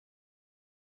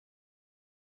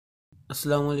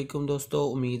अस्सलाम वालेकुम दोस्तों,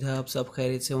 उम्मीद है आप सब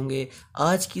खैरियत से होंगे।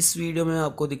 आज की इस वीडियो में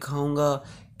आपको दिखाऊंगा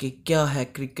कि क्या है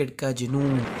क्रिकेट का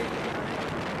जुनून।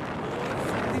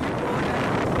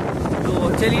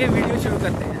 तो चलिए वीडियो शुरू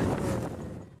करते हैं।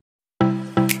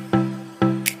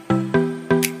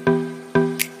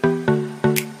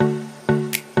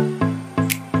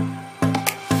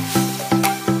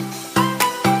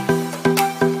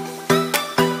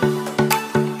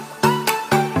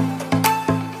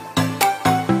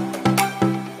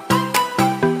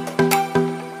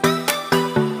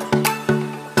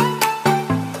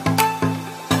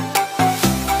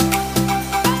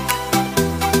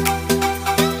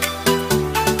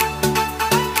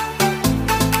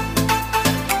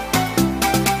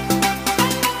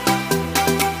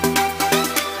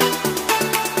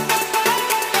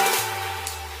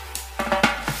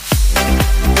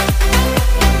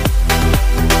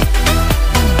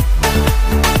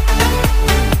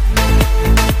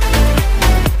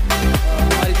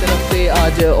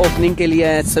 आज ओपनिंग के लिए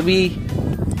हैं सभी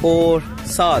और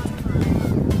साथ,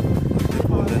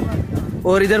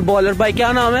 और इधर बॉलर भाई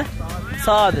क्या नाम है?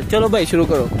 साद। चलो भाई शुरू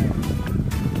करो।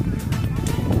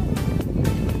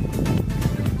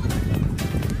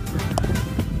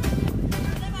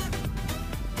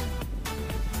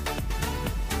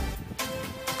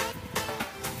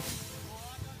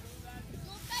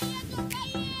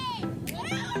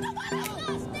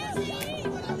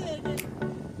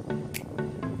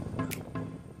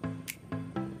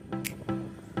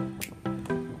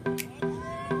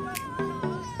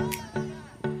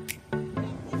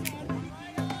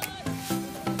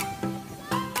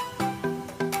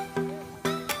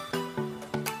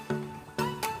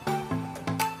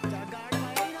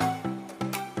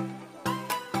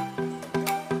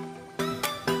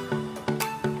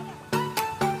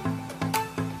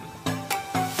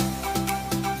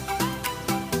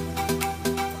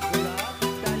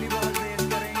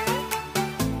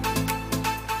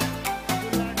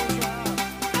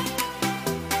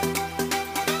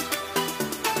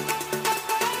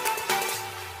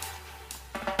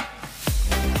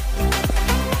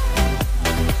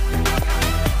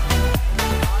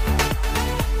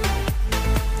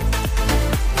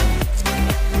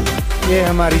 ये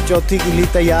हमारी चौथी गिल्ली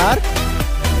तैयार।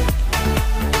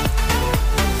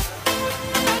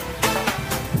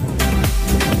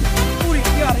 पूरी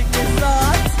तैयारी के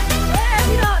साथ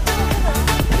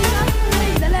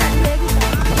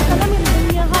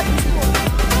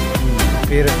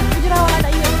फिर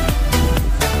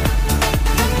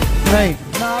नहीं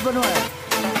ना बनवाया।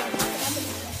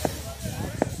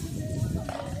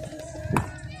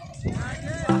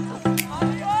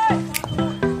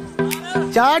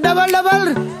 चार double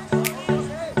double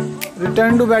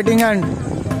return to batting and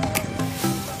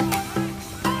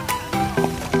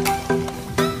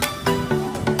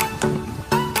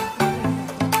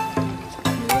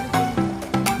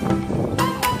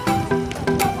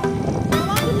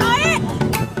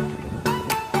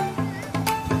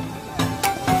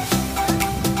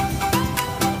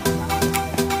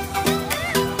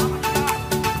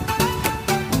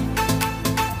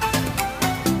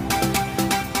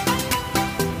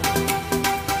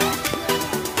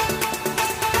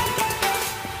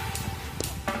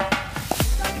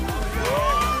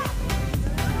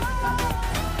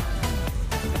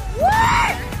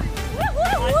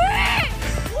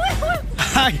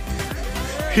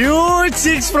huge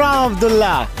six from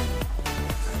Abdullah.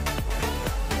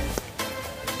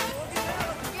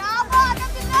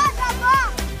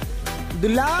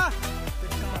 Abdullah.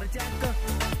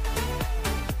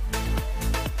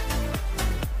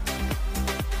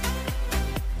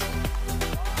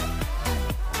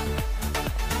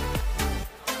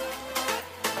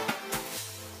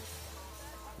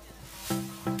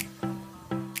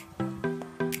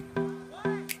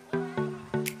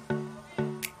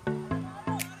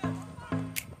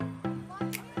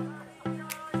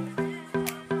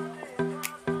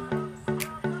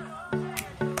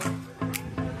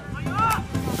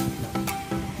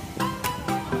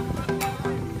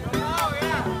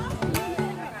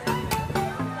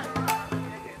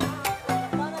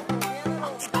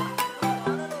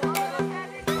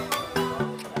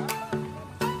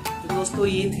 दोस्तों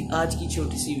ये थी आज की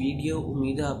छोटी सी वीडियो।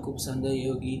 उम्मीद है आपको पसंद आई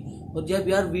होगी, और जब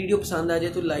यार वीडियो पसंद आ जाए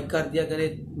तो लाइक कर दिया करे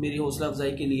मेरी हौसला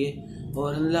अफजाई के लिए।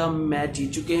 और अल्हम्दुलिल्लाह मैच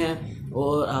जीत चुके हैं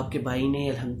और आपके भाई ने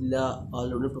अल्हम्दुलिल्लाह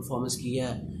ऑलराउंडर परफॉर्मेंस किया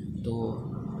है। तो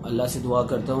अल्लाह से दुआ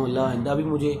करता हूँ अल्लाह आइंदा भी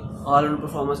मुझे ऑलराउंडर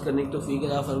परफॉर्मेंस करने की तौफीक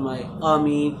अता फरमाए,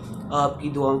 आमीन। आपकी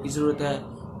दुआओं की ज़रूरत है।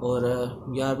 और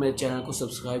यार मेरे चैनल को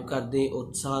सब्सक्राइब कर दें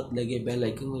और साथ लगे बेल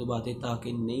आइकन को दबा दें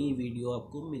ताकि नई वीडियो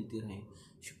आपको मिलती रहें।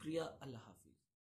 शुक्रिया। अल्लाह।